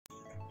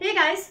Hey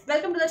guys,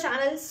 welcome to the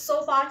channel.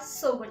 So far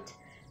so good.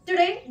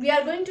 Today we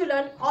are going to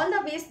learn all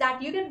the ways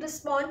that you can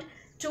respond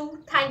to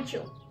thank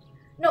you.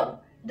 No,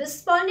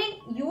 responding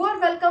you are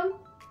welcome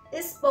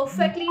is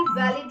perfectly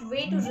valid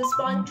way to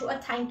respond to a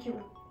thank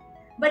you.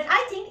 But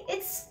I think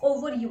it's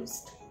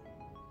overused,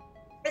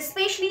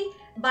 especially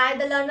by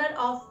the learner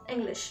of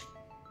English.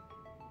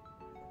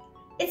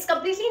 It's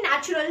completely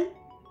natural.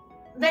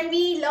 When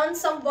we learn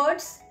some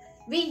words,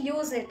 we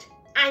use it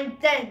and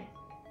then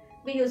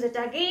we use it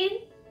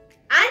again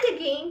and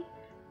again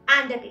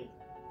and again.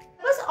 The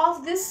purpose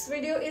of this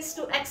video is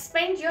to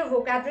expand your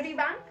vocabulary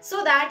bank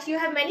so that you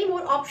have many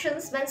more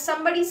options when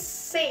somebody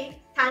say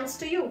thanks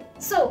to you.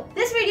 So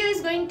this video is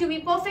going to be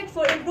perfect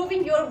for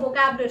improving your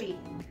vocabulary.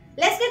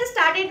 Let's get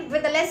started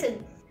with the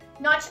lesson.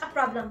 Not a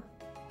problem.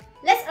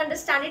 Let's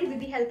understand it with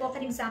the help of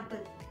an example.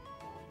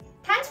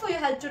 Thanks for your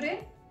help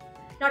today.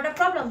 Not a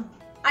problem.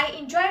 I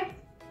enjoyed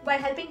by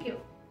helping you.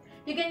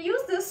 You can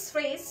use this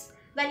phrase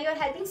when you are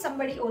helping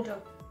somebody older.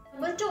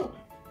 Number 2.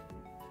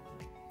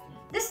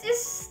 This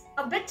is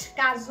a bit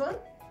casual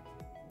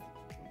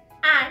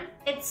and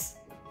it's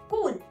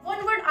cool.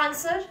 One word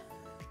answer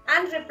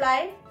and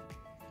reply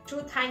to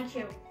thank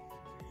you.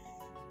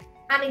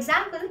 An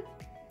example,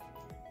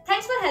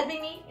 thanks for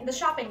helping me in the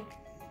shopping.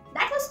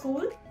 That was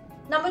cool.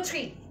 Number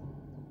 3,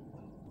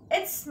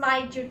 it's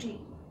my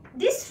duty.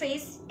 This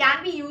phrase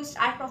can be used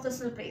at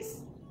professional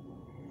place.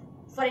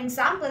 For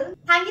example,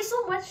 thank you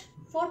so much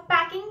for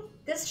packing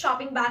this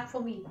shopping bag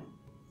for me.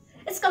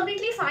 It's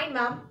completely fine,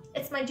 ma'am.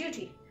 It's my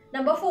duty.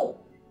 Number 4,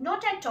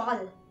 not at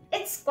all.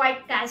 It's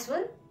quite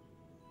casual.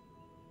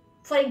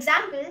 For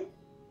example,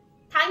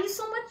 thank you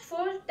so much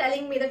for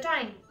telling me the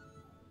time.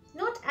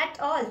 Not at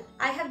all.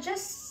 I have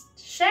just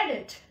shared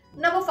it.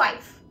 Number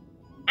 5,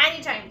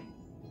 anytime.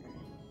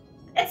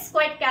 It's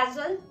quite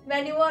casual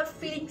when you are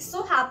feeling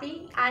so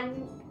happy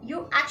and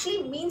you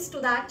actually means to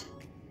that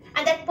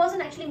and that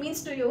person actually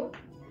means to you.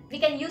 We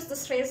can use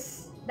this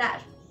phrase there.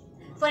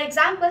 For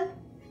example,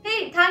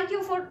 hey, thank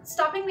you for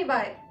stopping me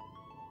by.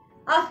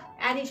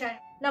 Anytime.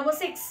 Number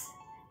 6,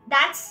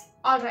 that's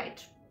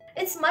alright.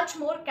 It's much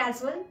more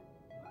casual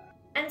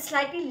and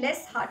slightly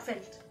less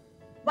heartfelt.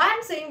 Why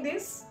I'm saying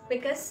this?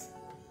 Because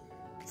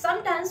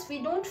sometimes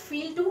we don't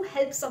feel to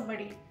help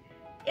somebody.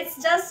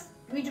 It's just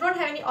we do not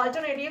have any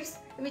alternatives.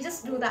 We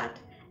just do that.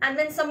 And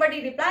when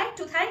somebody replies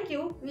to thank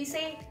you, we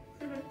say,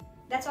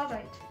 that's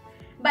alright.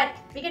 But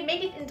we can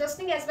make it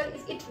interesting as well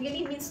if it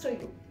really means to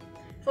you.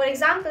 For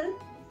example,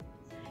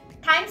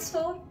 thanks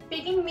for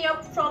picking me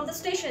up from the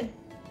station.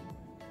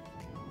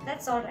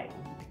 That's alright.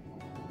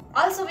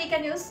 Also we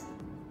can use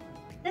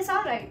that's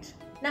alright.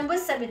 Number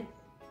 7,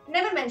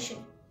 never mention.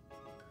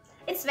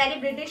 It's very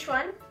British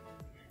one.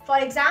 For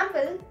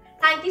example,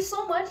 thank you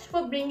so much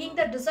for bringing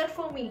the dessert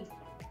for me.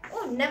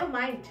 Oh, never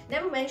mind,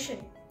 never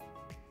mention.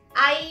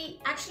 I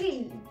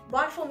actually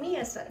bought for me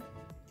as well.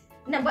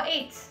 Number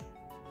 8,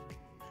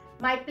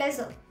 my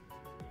pleasure.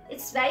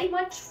 It's very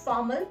much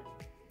formal.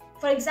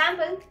 For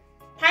example,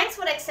 thanks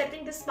for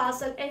accepting this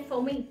parcel and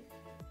for me.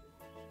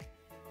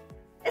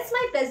 It's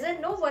my pleasure,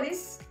 no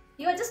worries.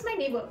 You are just my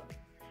neighbor.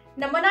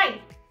 Number 9,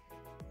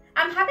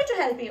 I'm happy to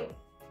help you.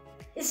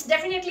 It's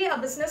definitely a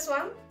business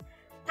one.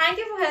 Thank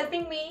you for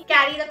helping me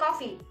carry the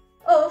coffee.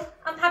 Oh,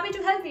 I'm happy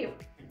to help you.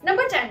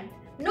 Number 10,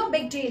 no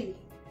big deal.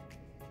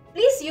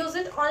 Please use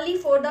it only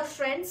for the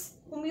friends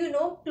whom you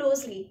know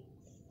closely,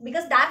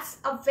 because that's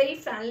a very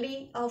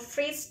friendly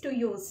phrase to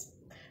use.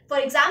 For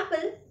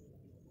example,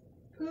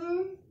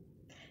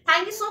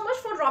 thank you so much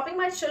for dropping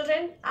my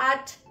children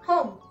at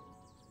home.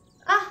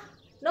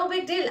 No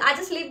big deal. I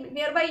just live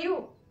nearby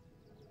you.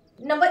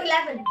 Number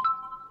 11,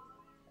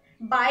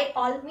 by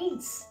all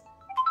means.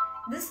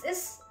 This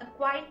is a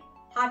quite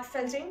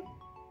heartfelt thing.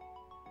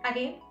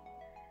 Again,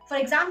 for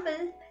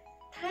example,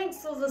 thanks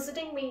for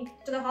visiting me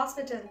to the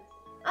hospital.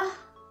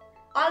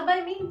 All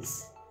by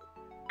means.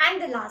 And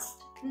the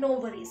last, no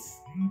worries.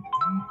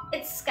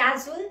 It's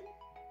casual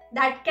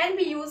that can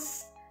be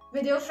used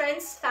with your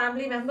friends,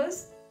 family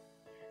members.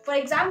 For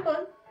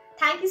example,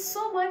 thank you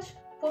so much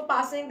for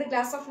passing the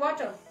glass of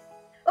water.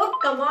 Oh,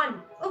 come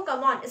on. Oh,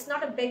 come on. It's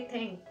not a big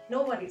thing.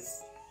 No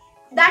worries.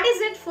 That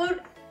is it for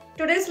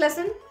today's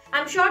lesson.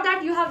 I'm sure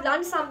that you have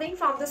learned something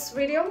from this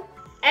video.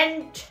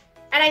 And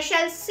I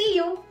shall see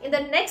you in the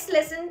next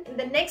lesson, in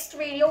the next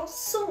video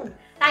soon.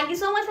 Thank you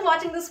so much for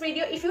watching this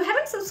video. If you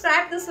haven't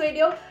subscribed this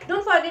video,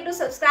 don't forget to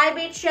subscribe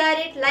it, share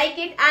it, like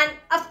it, and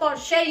of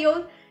course share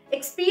your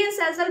experience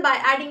as well by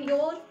adding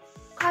your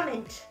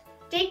comment.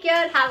 Take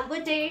care. Have a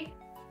good day.